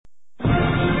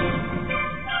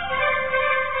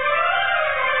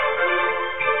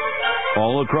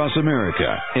all across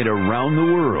America and around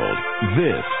the world.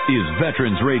 This is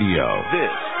Veterans Radio.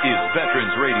 This is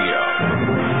Veterans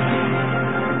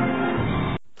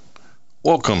Radio.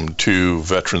 Welcome to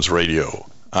Veterans Radio.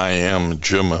 I am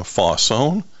Jim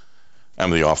Fausone.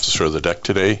 I'm the officer of the deck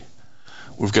today.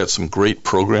 We've got some great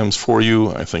programs for you.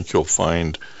 I think you'll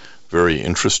find very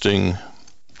interesting.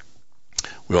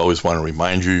 We always want to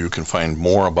remind you can find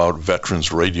more about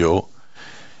Veterans Radio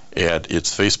at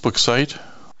its Facebook site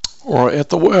or at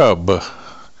the web.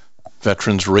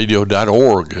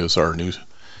 Veteransradio.org is our new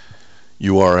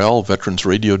URL,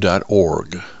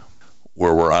 veteransradio.org,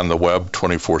 where we're on the web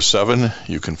 24/7.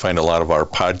 You can find a lot of our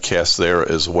podcasts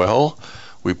there as well.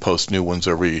 We post new ones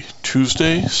every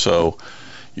Tuesday, so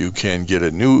you can get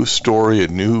a new story, a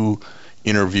new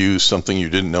interview, something you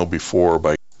didn't know before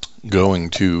by going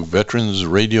to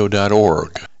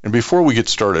veteransradio.org. And before we get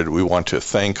started, we want to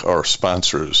thank our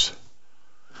sponsors.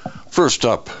 First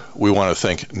up, we want to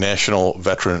thank National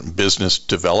Veteran Business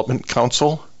Development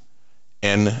Council,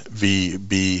 nvbdc.org.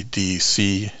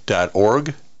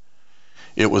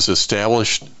 It was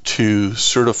established to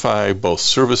certify both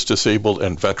service-disabled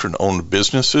and veteran-owned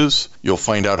businesses. You'll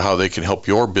find out how they can help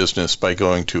your business by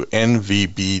going to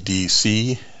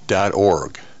nvbdc.org.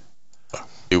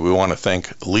 We want to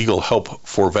thank Legal Help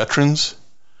for Veterans.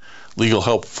 Legal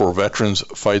Help for Veterans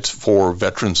fights for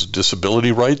veterans'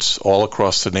 disability rights all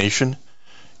across the nation.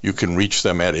 You can reach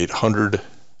them at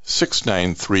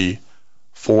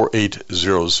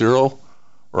 800-693-4800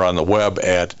 or on the web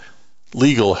at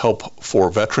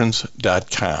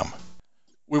legalhelpforveterans.com.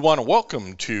 We want to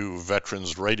welcome to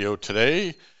Veterans Radio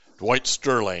today Dwight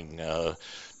Stirling.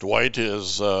 Dwight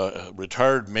is a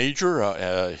retired major.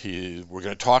 We're going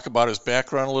to talk about his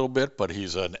background a little bit, but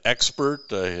he's an expert.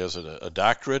 He has a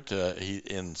doctorate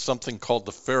in something called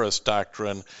the Feres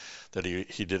Doctrine that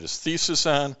he did his thesis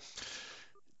on.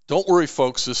 Don't worry,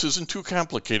 folks, this isn't too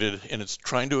complicated, and it's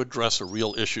trying to address a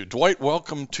real issue. Dwight,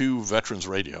 welcome to Veterans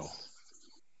Radio.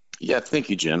 Yeah, thank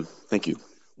you, Jim. Thank you.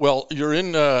 Well,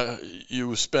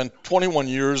 you spent 21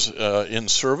 years in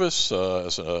service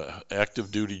as an active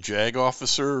duty JAG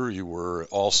officer. You were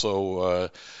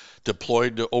also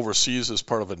deployed overseas as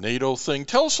part of a NATO thing.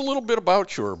 Tell us a little bit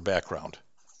about your background.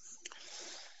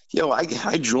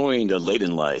 I joined late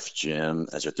in life, Jim,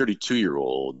 as a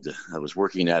 32-year-old. I was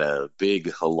working at a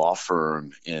big law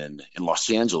firm in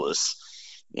Los Angeles,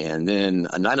 and then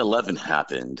a 9/11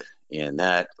 happened. And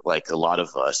that, like a lot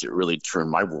of us, it really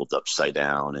turned my world upside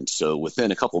down. And so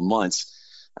within a couple months,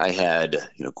 I had,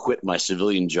 quit my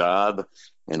civilian job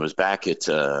and was back at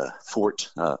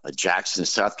Fort Jackson,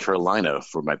 South Carolina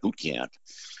for my boot camp.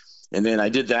 And then I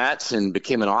did that and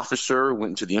became an officer, went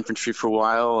into the infantry for a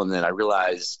while. And then I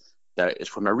realized that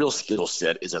it's where my real skill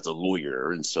set is as a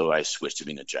lawyer. And so I switched to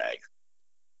being a JAG.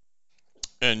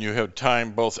 And you had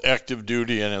time both active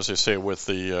duty and, as I say, with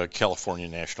the California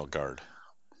National Guard.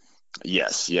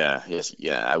 Yes.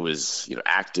 I was,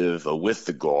 active with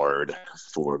the Guard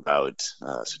for about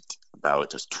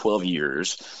 12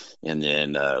 years, and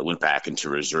then went back into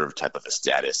reserve type of a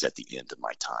status at the end of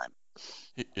my time.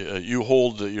 You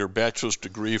hold your bachelor's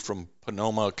degree from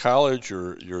Sonoma College,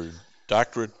 your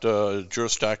doctorate,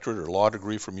 Juris Doctorate or law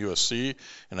degree from USC,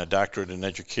 and a doctorate in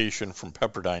education from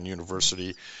Pepperdine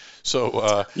University.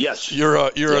 So yes, you're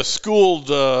a schooled.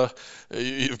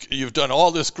 You've done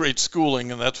all this great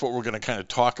schooling, and that's what we're going to kind of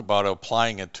talk about,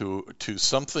 applying it to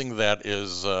something that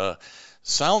is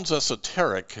sounds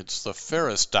esoteric. It's the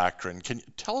Feres Doctrine. Can you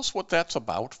tell us what that's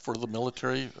about for the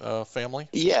military family?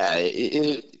 Yeah,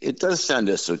 it does sound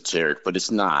esoteric, but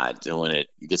it's not. And when it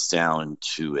gets down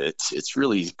to it, it's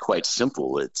really quite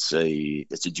simple. It's a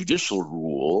judicial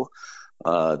rule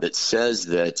that says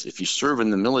that if you serve in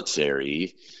the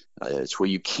military, it's where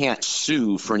you can't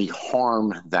sue for any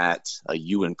harm that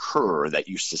you incur, that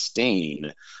you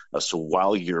sustain, so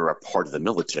while you're a part of the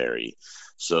military.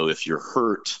 So if you're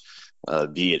hurt,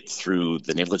 be it through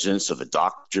the negligence of a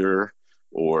doctor,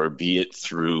 or be it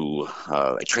through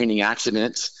a training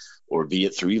accident, or be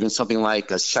it through even something like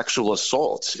a sexual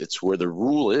assault, it's where the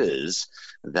rule is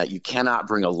that you cannot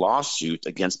bring a lawsuit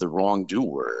against the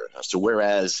wrongdoer. So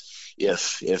whereas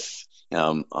if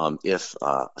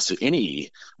any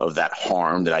of that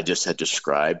harm that I just had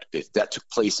described, if that took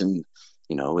place in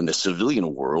the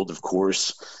civilian world, of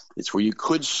course, it's where you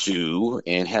could sue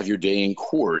and have your day in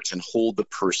court and hold the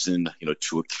person,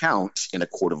 to account in a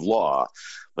court of law.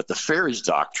 But the Feres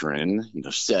Doctrine,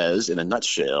 says in a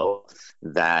nutshell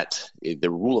that the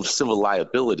rule of civil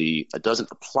liability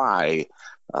doesn't apply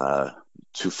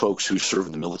to folks who serve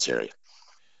in the military.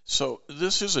 So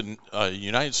this is a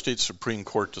United States Supreme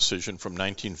Court decision from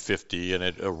 1950, and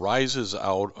it arises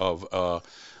out of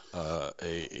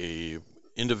a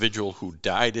individual who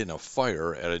died in a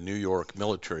fire at a New York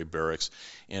military barracks,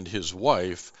 and his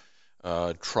wife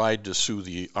tried to sue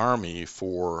the Army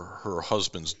for her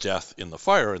husband's death in the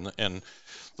fire, and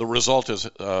the result is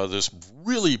this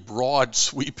really broad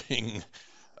sweeping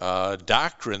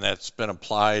doctrine that's been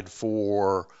applied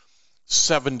for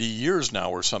 70 years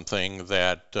now or something,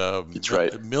 that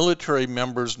right. military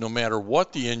members, no matter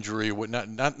what the injury,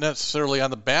 not necessarily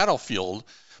on the battlefield,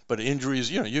 but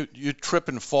injuries, you trip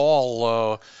and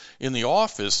fall in the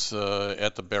office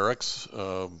at the barracks,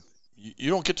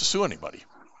 you don't get to sue anybody.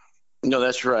 No,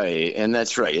 that's right. And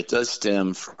that's right. It does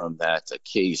stem from that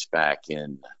case back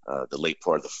in the late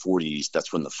part of the 40s.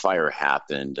 That's when the fire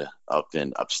happened up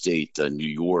in upstate New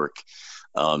York.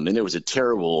 And it was a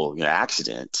terrible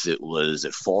accident. It was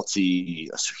a faulty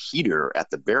heater at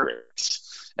the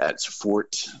barracks at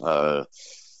Fort.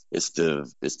 It's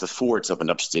the forts up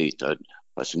in upstate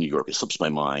New York. It slips my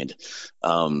mind.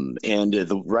 And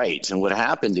what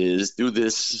happened is, through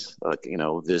this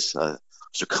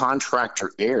contractor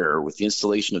error with the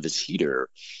installation of this heater,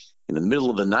 in the middle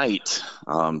of the night,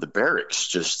 the barracks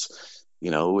just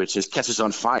it just catches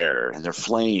on fire, and there are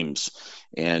flames,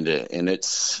 and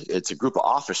it's a group of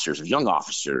officers, of young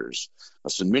officers,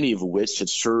 so many of which had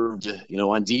served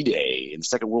on D-Day in the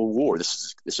Second World War.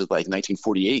 This is like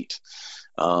 1948.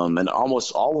 And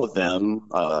almost all of them,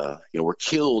 were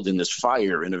killed in this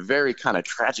fire in a very kind of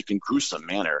tragic and gruesome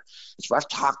manner. So I've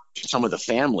talked to some of the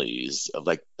families of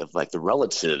the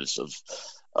relatives of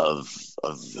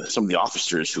some of the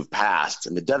officers who've passed,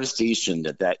 and the devastation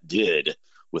that did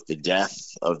with the death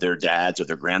of their dads or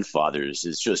their grandfathers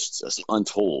is just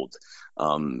untold.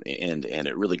 And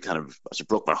it really kind of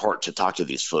broke my heart to talk to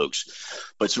these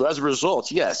folks. But so as a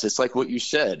result, yes, it's like what you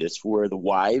said. It's where the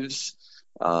wives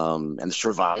and the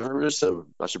survivors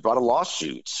brought a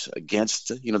lawsuit against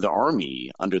the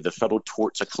Army under the Federal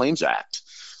Tort Claims Act.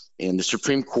 And the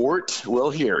Supreme Court,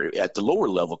 here at the lower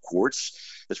level courts,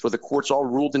 that's where the courts all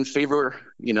ruled in favor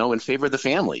of the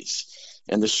families,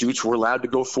 and the suits were allowed to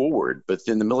go forward. But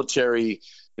then the military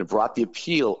brought the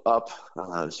appeal up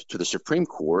to the Supreme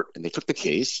Court, and they took the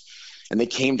case, and they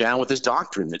came down with this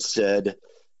doctrine that said,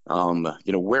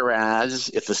 whereas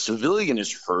if a civilian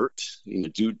is hurt,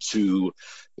 due to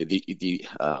the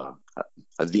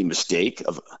mistake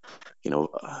of,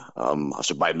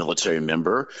 by a military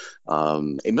member, a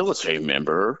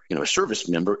service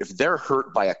member, if they're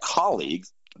hurt by a colleague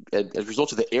as a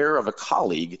result of the error of a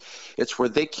colleague, it's where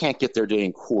they can't get their day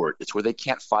in court. It's where they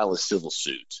can't file a civil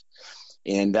suit.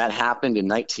 And that happened in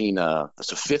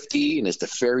 1950, and it's the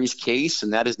Feres case,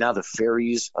 and that is now the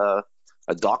Feres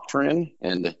Doctrine.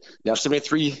 And now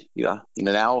 73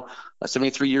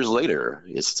 years later,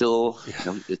 it's still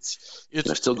it's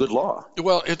still good law.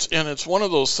 Well, it's one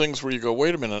of those things where you go,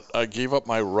 wait a minute, I gave up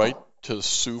my right to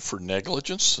sue for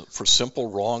negligence, for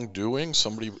simple wrongdoing.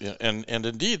 And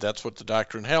indeed, that's what the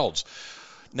doctrine holds.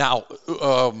 Now,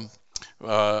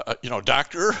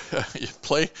 doctor,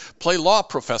 play law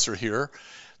professor here.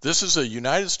 This is a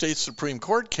United States Supreme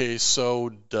Court case, so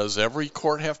does every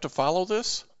court have to follow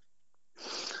this?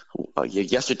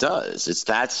 Yes, it does.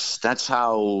 That's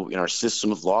how our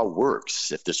system of law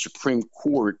works. If the Supreme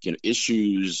Court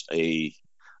issues a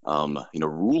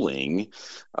ruling,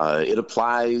 it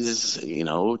applies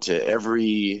to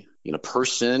every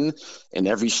person in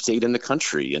every state in the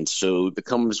country, and so it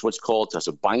becomes what's called as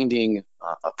a binding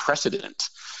precedent.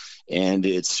 And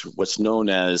it's what's known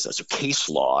as a case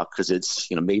law, because it's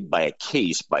made by a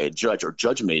case, by a judge, or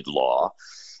judge-made law.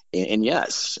 And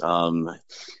yes, and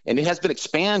it has been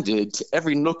expanded to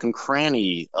every nook and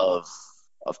cranny of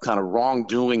kind of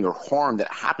wrongdoing or harm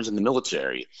that happens in the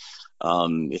military.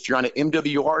 If you're on an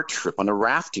MWR trip, on a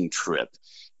rafting trip,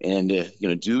 and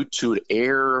due to an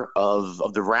error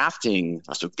of the rafting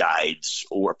guides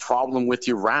or a problem with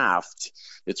your raft,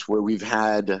 it's where we've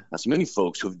had so many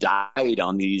folks who have died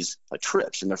on these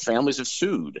trips, and their families have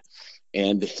sued.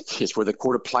 And it's where the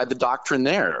court applied the doctrine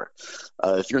there.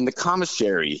 If you're in the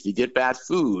commissary, if you get bad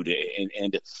food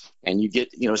and you get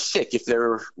sick, if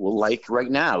like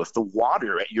right now, if the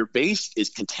water at your base is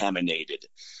contaminated,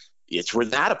 it's where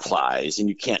that applies, and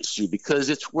you can't sue, because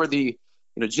it's where Jim,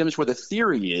 it's where the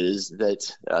theory is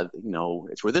that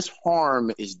it's where this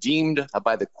harm is deemed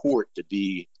by the court to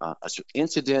be an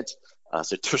incident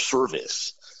to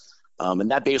service,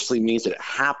 and that basically means that it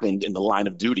happened in the line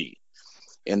of duty.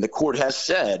 And the court has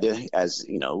said,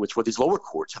 it's what these lower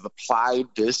courts have applied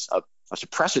this as a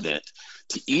precedent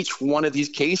to each one of these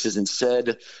cases, and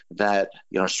said that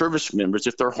service members,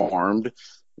 if they're harmed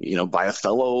by a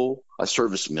fellow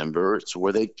service member, it's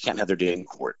where they can't have their day in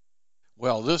court.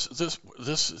 Well, this is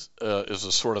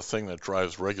the sort of thing that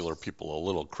drives regular people a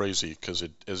little crazy because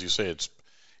it, as you say,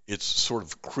 it's sort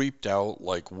of creeped out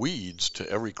like weeds to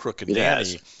every crook and It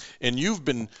nanny. has. And you've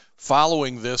been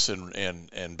following this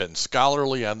and been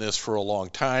scholarly on this for a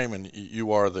long time, and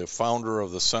you are the founder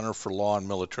of the Center for Law and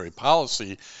Military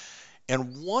Policy.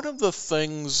 And one of the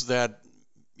things that,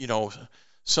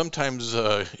 sometimes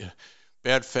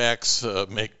bad facts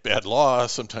make bad law,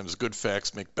 sometimes good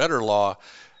facts make better law.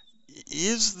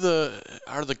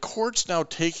 Are the courts now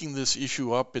taking this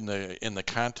issue up in the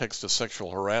context of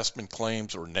sexual harassment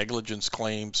claims or negligence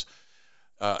claims,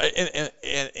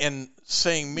 and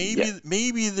saying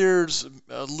maybe there's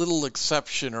a little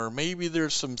exception, or maybe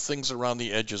there's some things around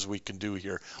the edges we can do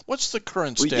here? What's the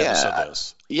current status of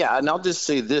this? Yeah, and I'll just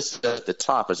say this at the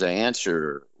top as I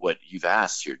answer what you've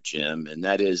asked here, Jim, and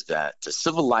that is that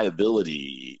civil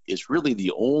liability is really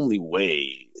the only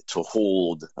way to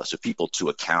hold people to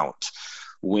account.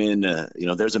 When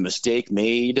there's a mistake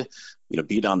made,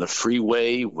 be it on the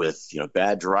freeway with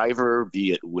bad driver,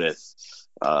 be it with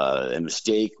a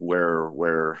mistake where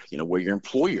your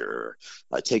employer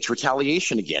takes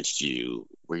retaliation against you,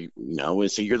 where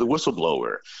and say you're the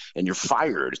whistleblower and you're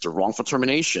fired. It's a wrongful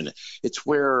termination. It's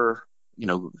where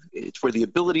the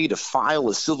ability to file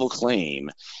a civil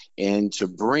claim and to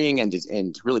bring and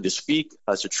really to speak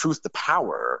as a truth to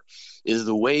power is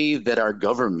the way that our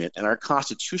government and our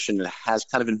Constitution has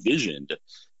kind of envisioned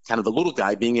kind of the little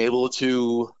guy being able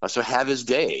to have his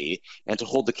day and to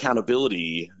hold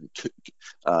accountability to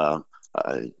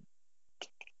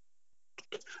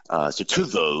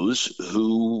those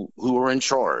who are in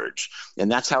charge.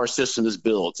 And that's how our system is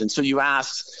built. And so you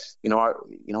asked, are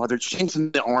there chinks in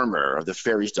the armor of the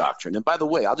Feres Doctrine? And by the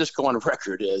way, I'll just go on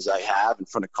record as I have in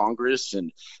front of Congress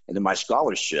and in my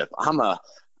scholarship.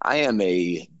 I am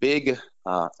a big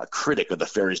a critic of the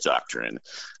Feres Doctrine.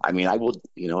 I mean, I will,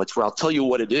 it's where I'll tell you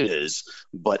what it is,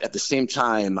 but at the same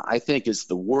time, I think it's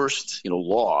the worst,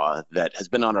 law that has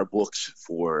been on our books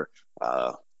for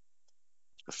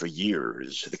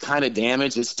years. The kind of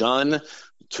damage it's done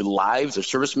to lives of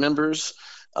service members,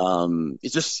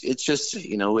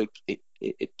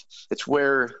 it's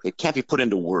where it can't be put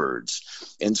into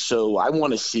words. And so I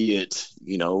want to see it,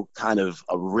 kind of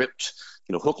a ripped,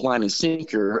 hook, line, and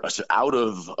sinker out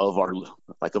of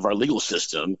our legal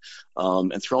system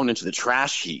and thrown into the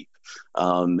trash heap.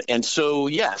 And so,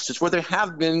 yes, it's where there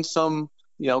have been some,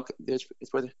 it's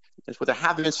where there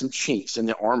have been some chinks in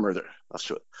the armor of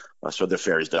the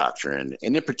Feres Doctrine,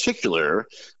 and in particular,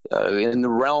 in the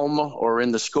realm or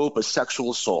in the scope of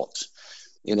sexual assault.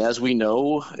 And as we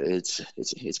know, it's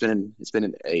been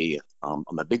a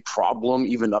big problem,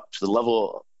 even up to the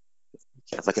level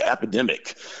of like an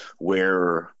epidemic,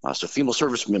 where female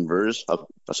service members,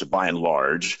 by and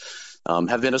large,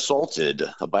 have been assaulted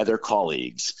by their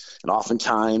colleagues, and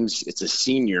oftentimes it's a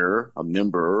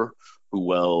member who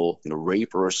will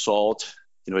rape or assault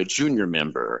a junior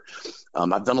member.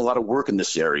 I've done a lot of work in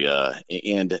this area,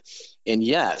 and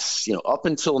yes, up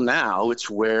until now, it's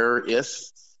where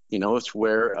if and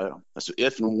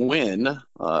when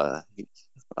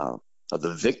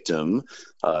the victim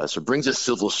brings a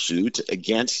civil suit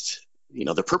against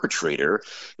the perpetrator,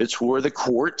 it's where the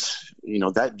court,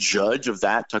 that judge of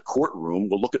that courtroom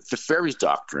will look at the Feres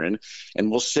Doctrine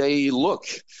and will say, look,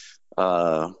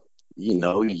 so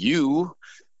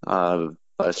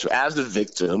as the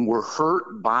victim were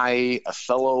hurt by a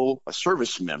fellow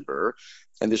service member,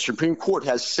 and the Supreme Court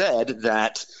has said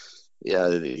that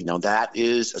that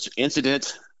is an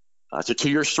incident to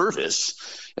your service,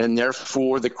 and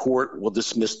therefore the court will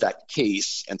dismiss that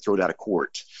case and throw it out of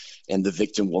court, and the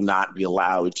victim will not be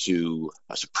allowed to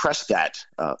suppress that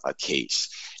case.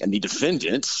 And the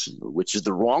defendant, which is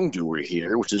the wrongdoer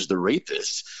here, which is the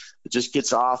rapist, it just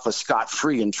gets off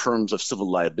scot-free in terms of civil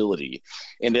liability.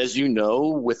 And as you know,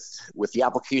 with the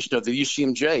application of the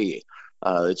UCMJ,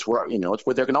 it's where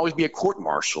there can always be a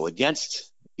court-martial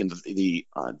against the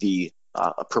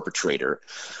perpetrator.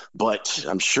 But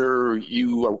I'm sure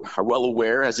you are well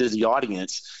aware, as is the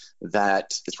audience,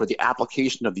 that it's where the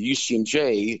application of the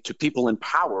UCMJ to people in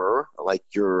power, like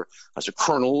your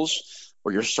colonels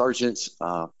or your sergeants,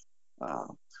 or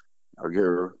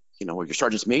your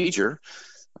sergeant's major.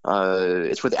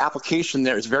 It's where the application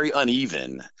there is very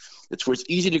uneven. It's where it's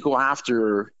easy to go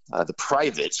after the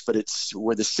privates, but it's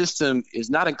where the system is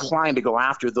not inclined to go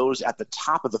after those at the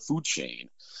top of the food chain.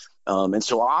 And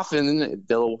so often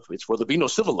it's where there'll be no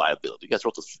civil liability. That's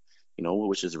what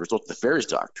which is a result of the Feres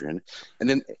Doctrine, and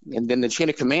then the chain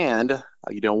of command,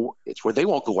 it's where they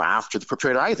won't go after the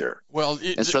perpetrator either. Well,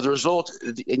 so the result,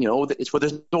 it's where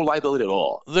there's no liability at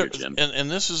all. Jim. And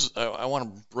this is, I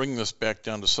want to bring this back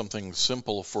down to something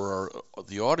simple for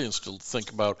the audience to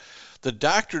think about. The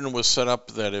doctrine was set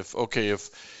up that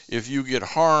if you get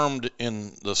harmed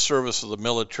in the service of the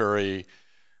military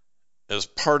as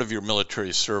part of your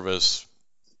military service,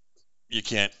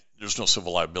 there's no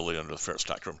civil liability under the Feres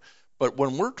Doctrine. But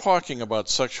when we're talking about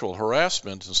sexual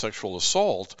harassment and sexual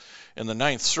assault, and the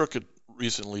Ninth Circuit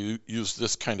recently used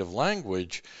this kind of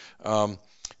language,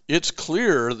 it's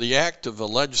clear the act of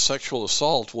alleged sexual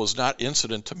assault was not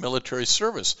incident to military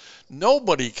service.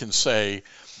 Nobody can say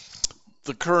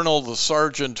the colonel, the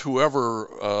sergeant, whoever,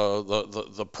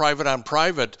 the private on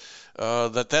private,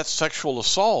 that's sexual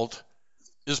assault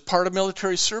is part of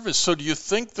military service. So do you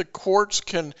think the courts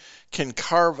can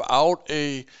carve out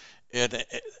an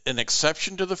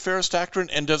exception to the Feres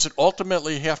Doctrine, and does it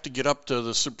ultimately have to get up to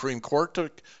the Supreme Court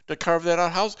to carve that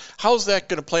out? How's that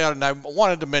going to play out? And I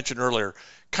wanted to mention earlier,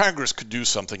 Congress could do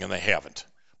something and they haven't.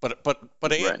 But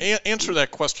right. Answer that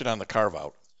question on the carve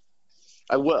out.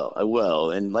 I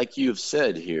will. And like you've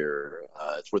said here,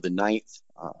 it's where the Ninth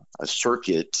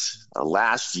Circuit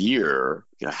last year,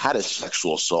 had a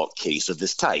sexual assault case of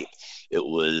this type. It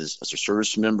was a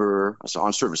service member,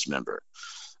 on service member.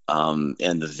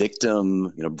 And the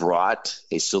victim, brought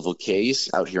a civil case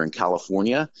out here in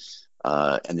California,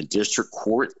 and the district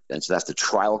court, and so that's the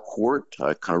trial court,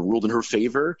 kind of ruled in her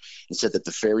favor and said that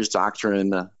the Feres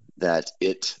Doctrine, that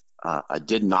it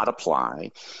did not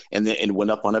apply, and then it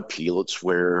went up on appeal. It's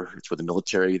where the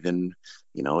military then,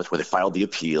 it's where they filed the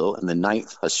appeal, and the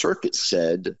Ninth Circuit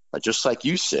said, just like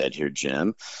you said here,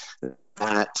 Jim,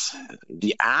 that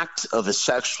the act of a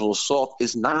sexual assault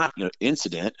is not,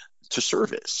 incident to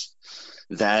service.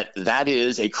 That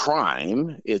is a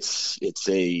crime. It's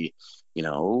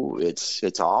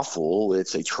awful.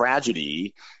 It's a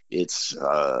tragedy. It's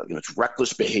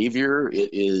reckless behavior.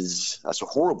 That's a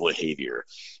horrible behavior.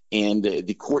 And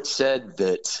the court said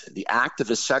that the act of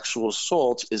a sexual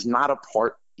assault is not a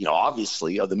part,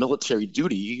 obviously, of the military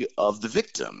duty of the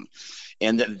victim.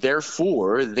 And that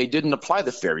therefore they didn't apply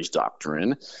the Feres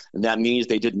Doctrine, and that means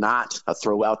they did not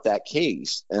throw out that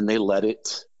case, and they let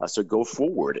it go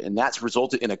forward, and that's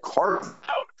resulted in a carve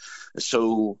out.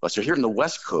 So here in the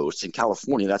West Coast in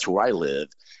California, that's where I live,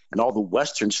 and all the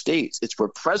Western states, it's where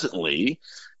presently,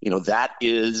 that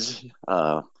is,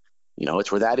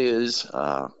 it's where that is.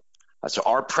 So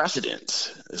our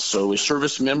precedent. So a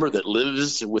service member that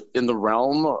lives within the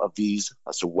realm of these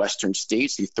Western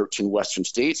states, these 13 Western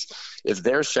states, if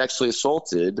they're sexually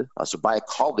assaulted by a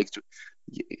colleague,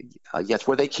 it's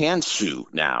where they can sue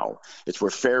now. It's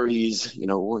where Feres,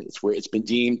 it's where it's been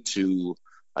deemed to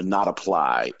not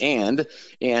apply. And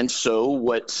so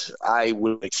what I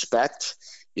would expect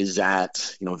is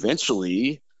that,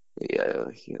 eventually,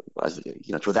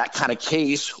 where that kind of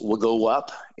case will go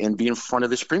up and be in front of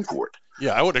the Supreme Court.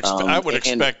 Yeah, I would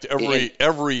expect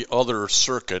every other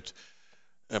circuit,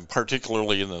 and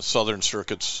particularly in the Southern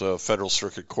circuits, federal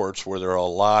circuit courts, where there are a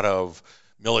lot of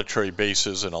military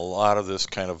bases and a lot of this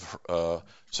kind of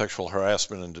sexual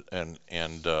harassment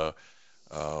and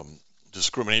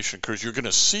discrimination occurs, you're going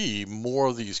to see more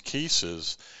of these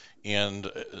cases.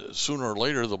 And sooner or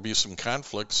later, there'll be some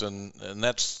conflicts, and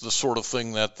that's the sort of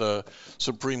thing that the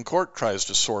Supreme Court tries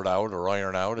to sort out or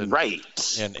iron out. Right.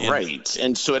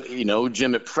 And so,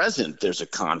 Jim, at present, there's a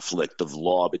conflict of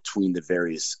law between the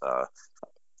various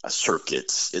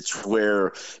circuits. It's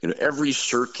where, every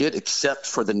circuit except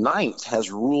for the Ninth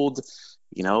has ruled,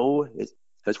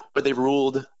 it's where they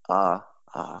ruled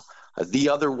the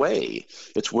other way.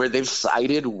 It's where they've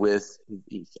sided with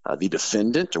the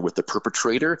defendant or with the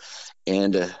perpetrator,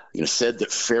 and said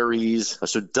that Feres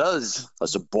does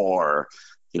bar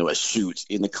a suit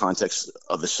in the context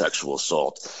of a sexual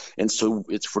assault. And so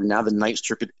it's for now the Ninth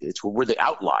Circuit. It's where we're the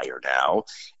outlier now,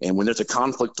 and when there's a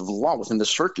conflict of law within the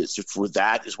circuits, it's where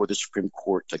that is where the Supreme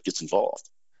Court gets involved.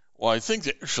 Well, I think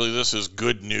that actually this is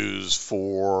good news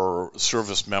for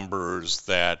service members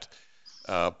that.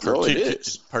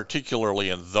 Particularly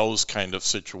in those kind of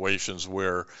situations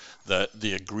where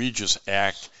the egregious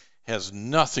act has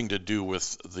nothing to do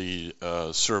with the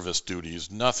service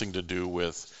duties, nothing to do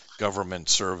with government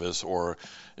service, or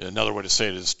another way to say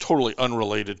it is totally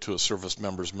unrelated to a service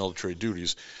member's military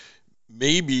duties.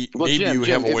 Maybe Jim, you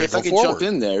have a way to go forward. Jump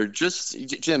in there,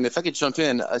 Jim, if I could jump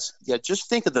in, just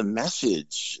think of the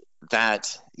message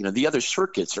that the other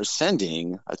circuits are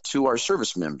sending to our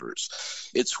service members.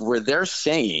 It's where they're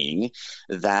saying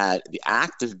that the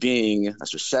act of being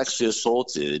sexually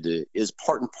assaulted is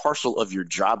part and parcel of your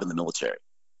job in the military.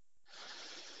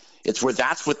 It's where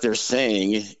that's what they're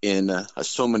saying in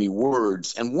so many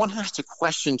words. And one has to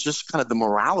question just kind of the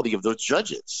morality of those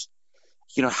judges.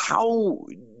 How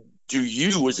do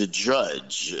you as a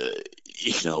judge,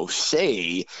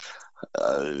 say,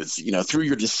 through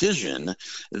your decision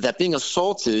that being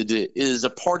assaulted is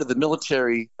a part of the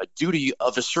military duty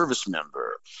of a service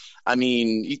member? I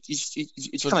mean,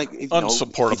 it's kind of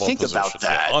unsupportable think position. About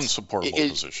that. Yeah, unsupportable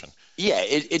position. Yeah,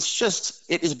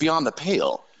 it is beyond the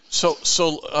pale. So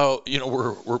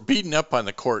we're beating up on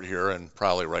the court here, and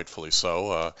probably rightfully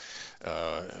so.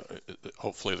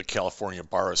 Hopefully, the California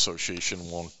Bar Association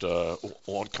won't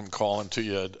come calling to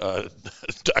you,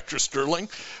 Dr. Stirling.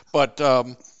 But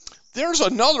there's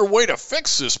another way to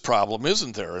fix this problem,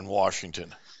 isn't there, in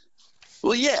Washington?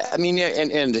 Well, yeah. I mean,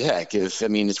 and heck,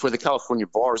 it's where the California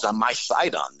Bar is on my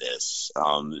side on this.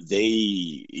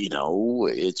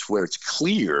 It's where it's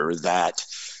clear that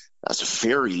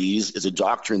Feres is a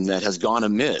doctrine that has gone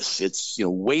amiss. It's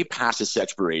way past its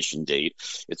expiration date.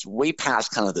 It's way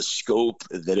past kind of the scope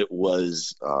that it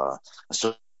was for.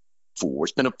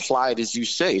 It's been applied, as you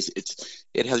say.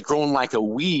 It has grown like a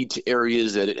weed to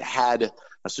areas that it had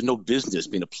no business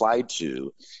being applied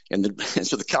to, and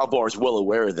so the Cal Bar is well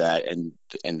aware of that, and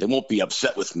they won't be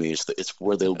upset with me. It's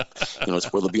where they'll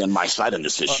it's where they'll be on my side on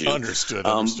this issue. Understood.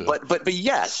 But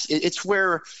yes, it's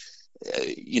where.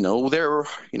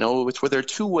 It's where there are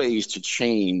two ways to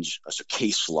change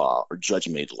case law or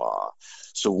judge-made law.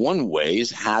 So one way is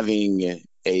having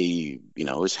the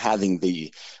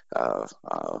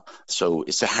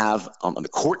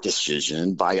court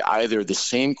decision by either the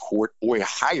same court or a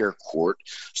higher court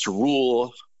to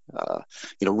rule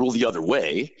the other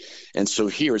way. And so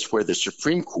here is where the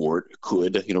Supreme Court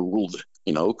could rule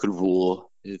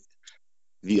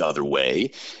the other way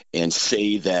and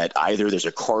say that either there's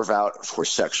a carve out for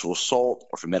sexual assault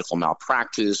or for medical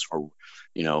malpractice or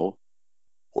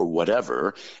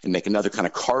whatever, and make another kind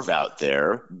of carve out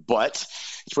there. But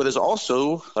it's where there's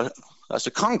also a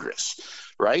Congress,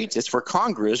 right? It's where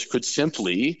Congress could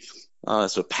simply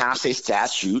pass a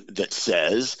statute that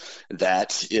says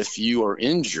that if you are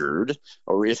injured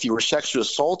or if you were sexually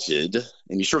assaulted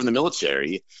and you serve in the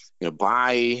military,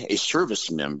 by a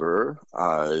service member,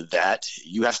 that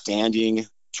you have standing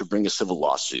to bring a civil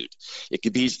lawsuit. It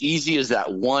could be as easy as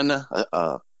that one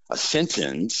a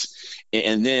sentence,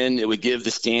 and then it would give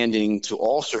the standing to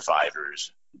all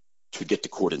survivors to get to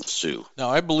court and sue.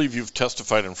 Now, I believe you've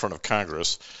testified in front of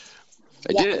Congress.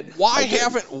 I did.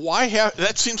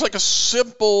 That seems like a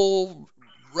simple,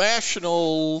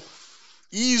 rational,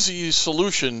 easy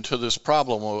solution to this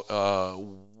problem.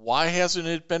 Why hasn't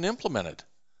it been implemented?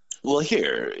 Well,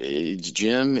 here,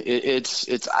 Jim,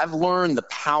 I've learned the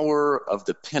power of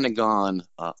the Pentagon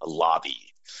lobby.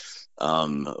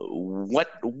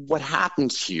 What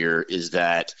happens here is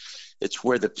that it's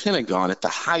where the Pentagon, at the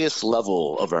highest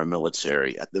level of our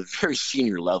military, at the very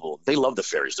senior level, they love the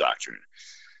Feres Doctrine.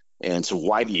 And so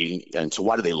why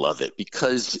do they love it?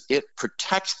 Because it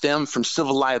protects them from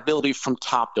civil liability from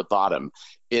top to bottom.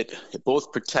 It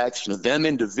both protects them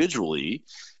individually,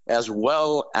 as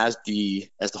well as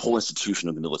the whole institution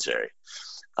of the military.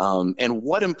 And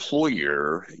what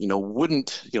employer,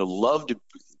 wouldn't, love to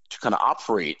kind of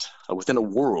operate within a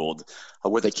world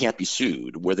where they can't be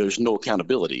sued, where there's no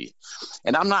accountability?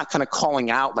 And I'm not kind of calling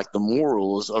out like the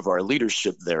morals of our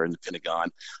leadership there in the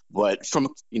Pentagon, but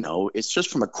it's just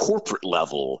from a corporate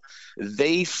level,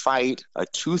 they fight a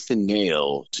tooth and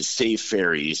nail to save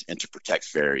Feres and to protect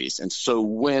Feres. And so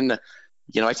when,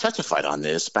 I testified on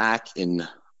this back in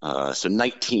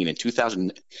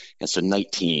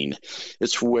 2019,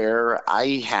 it's where I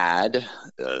had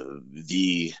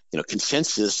the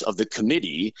consensus of the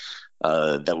committee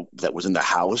that was in the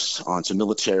House on some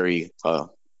military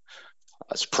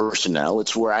personnel.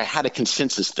 It's where I had a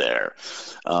consensus there.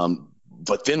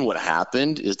 But then what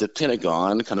happened is the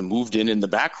Pentagon kind of moved in the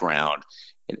background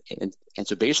and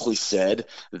so basically said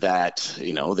that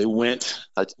they went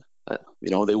to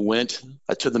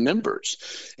the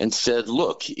members and said,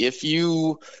 look, if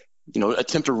you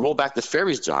attempt to roll back the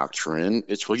Feres Doctrine,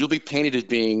 you'll be painted as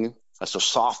being so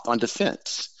soft on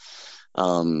defense.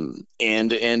 And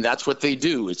that's what they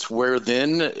do. It's where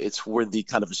the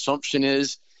kind of assumption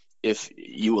is, if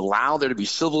you allow there to be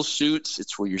civil suits,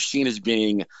 it's where you're seen as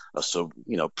being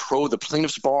pro the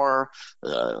plaintiff's bar,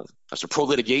 pro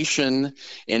litigation,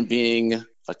 and being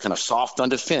kind of soft on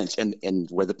defense, and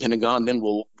where the Pentagon then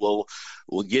will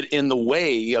get in the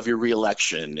way of your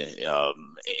reelection,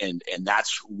 and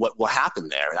that's what will happen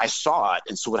there. And I saw it,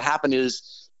 and so what happened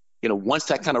is, once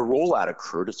that kind of rollout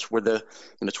occurred, it's where the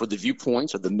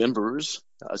viewpoints of the members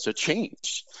so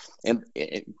changed, and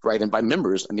right, and by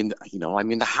members, I mean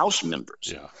the House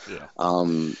members.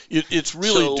 It's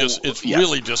really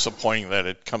really disappointing that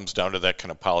it comes down to that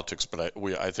kind of politics, but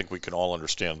I think we can all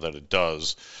understand that it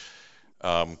does.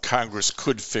 Congress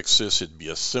could fix this. It'd be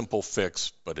a simple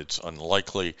fix, but it's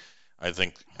unlikely. I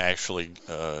think actually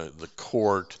the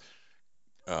court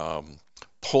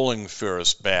pulling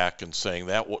Feres back and saying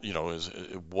that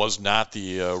it was not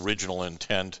the original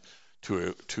intent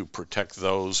to protect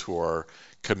those who are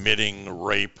committing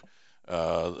rape.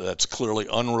 That's clearly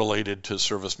unrelated to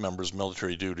service members'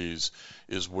 military duties,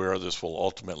 is where this will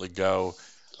ultimately go.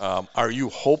 Are you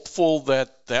hopeful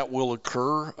that will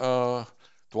occur,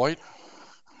 Dwight?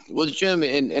 Well, Jim,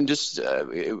 and just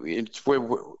it's where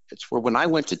when I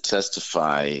went to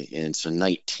testify in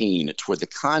 19, it's where the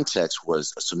context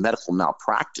was some medical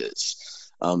malpractice.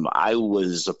 I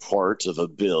was a part of a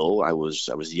bill. I was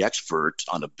the expert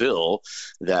on a bill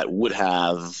that would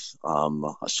have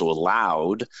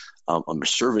allowed a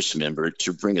service member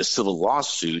to bring a civil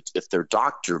lawsuit if their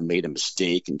doctor made a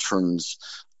mistake in terms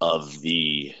of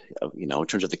the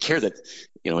care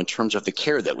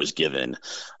that was given.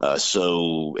 There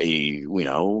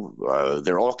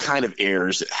are all kind of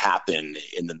errors that happen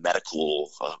in the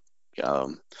medical,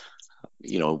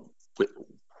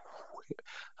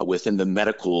 within the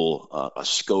medical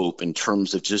scope in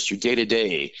terms of just your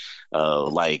day-to-day,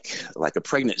 like a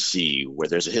pregnancy where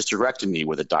there's a hysterectomy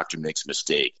where the doctor makes a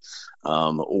mistake,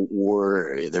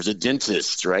 or there's a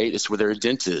dentist, right? It's where there are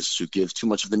dentists who give too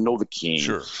much of the Novocaine,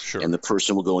 sure. And the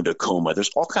person will go into a coma.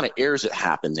 There's all kind of errors that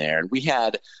happen there. And we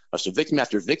had victim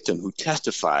after victim who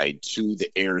testified to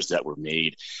the errors that were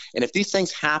made. And if these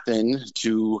things happen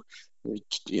to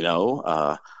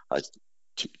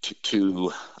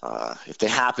if they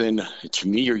happen to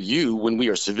me or you when we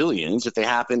are civilians, if they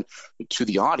happen to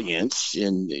the audience,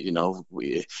 and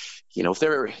if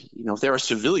there are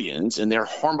civilians and they're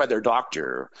harmed by their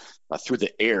doctor through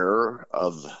the error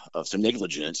of some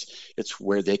negligence, it's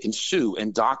where they can sue.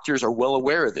 And doctors are well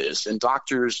aware of this. And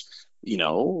doctors,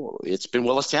 it's been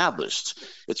well established.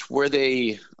 It's where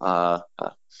they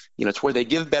it's where they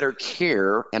give better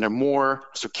care and are more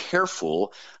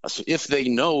careful. So if they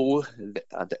know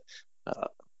that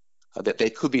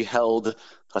they could be held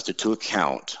to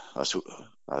account, in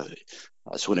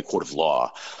a court of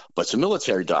law. But some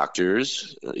military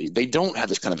doctors, they don't have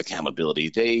this kind of accountability.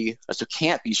 They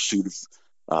can't be sued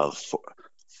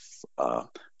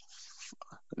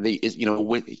they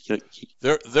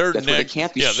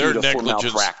can't be sued for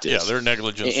malpractice. Yeah, their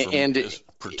negligence is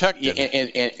protected.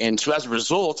 And so as a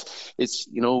result, it's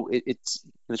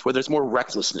where there's more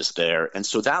recklessness there. And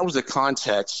so that was the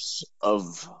context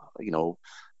of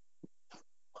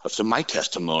my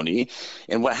testimony.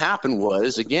 And what happened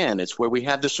was, again, it's where we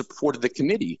had the support of the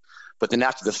committee, but then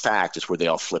after the fact, it's where they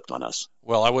all flipped on us.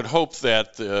 Well, I would hope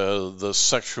that the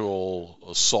sexual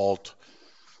assault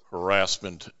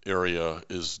harassment area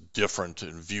is different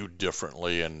and viewed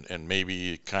differently, and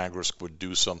maybe Congress would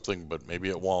do something, but maybe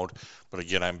it won't. But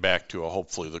again, I'm back to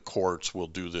hopefully the courts will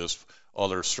do this.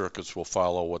 Other circuits will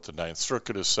follow what the Ninth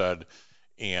Circuit has said,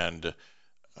 and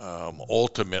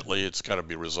ultimately it's got to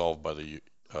be resolved by the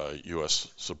U.S.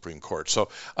 Supreme Court. So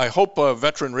I hope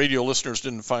veteran radio listeners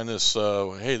didn't find this,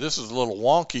 this is a little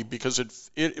wonky, because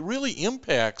it really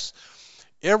impacts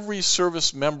every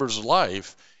service member's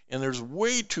life. And there's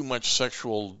way too much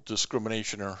sexual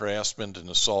discrimination and harassment and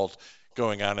assault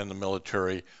going on in the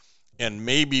military, and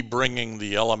maybe bringing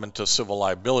the element of civil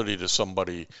liability to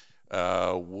somebody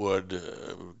would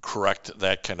correct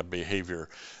that kind of behavior.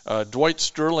 Dwight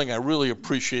Stirling, I really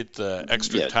appreciate the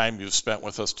extra time you've spent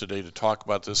with us today to talk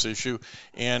about this issue,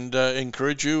 and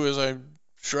encourage you, as I'm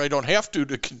sure I don't have to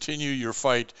continue your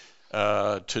fight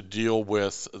to deal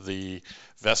with the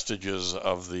vestiges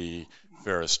of the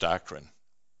Feres Doctrine.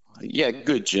 Yeah,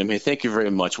 good, Jim. Hey, thank you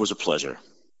very much. It was a pleasure.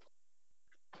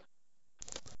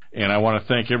 And I want to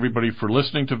thank everybody for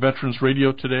listening to Veterans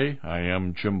Radio today. I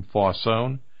am Jim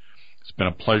Fausone. It's been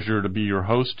a pleasure to be your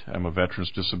host. I'm a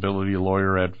veterans disability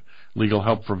lawyer at Legal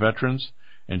Help for Veterans,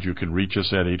 and you can reach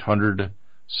us at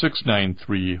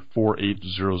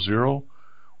 800-693-4800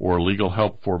 or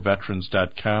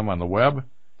legalhelpforveterans.com on the web.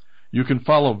 You can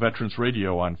follow Veterans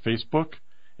Radio on Facebook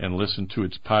and listen to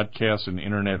its podcasts and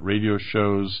internet radio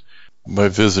shows by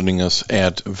visiting us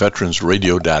at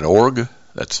veteransradio.org.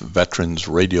 That's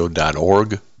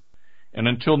veteransradio.org. And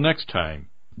until next time,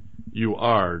 You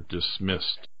are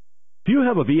dismissed. If you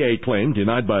have a VA claim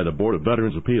denied by the Board of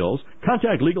Veterans' Appeals,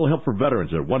 contact Legal Help for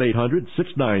Veterans at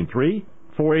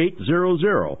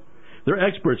 1-800-693-4800. They're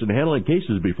experts in handling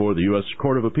cases before the U.S.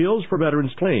 Court of Appeals for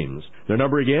Veterans Claims. Their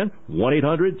number again,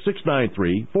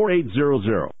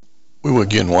 1-800-693-4800. We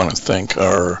again want to thank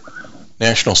our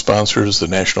national sponsors, the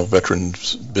National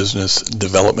Veterans Business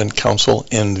Development Council,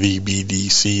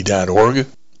 nvbdc.org,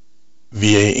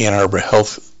 VA Ann Arbor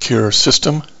Health Care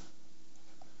System,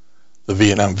 the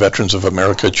Vietnam Veterans of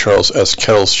America Charles S.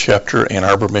 Kettles Chapter, Ann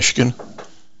Arbor, Michigan,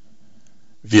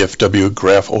 VFW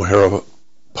Graf O'Hara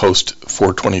Post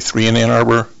 423 in Ann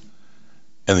Arbor,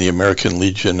 and the American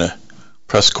Legion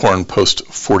Press Corn Post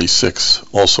 46,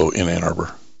 also in Ann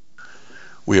Arbor.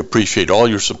 We appreciate all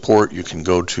your support. You can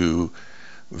go to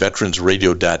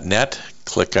veteransradio.net,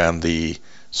 click on the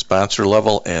sponsor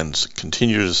level, and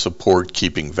continue to support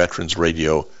keeping Veterans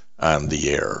Radio on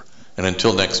the air. And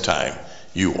until next time,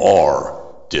 you are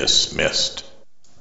dismissed.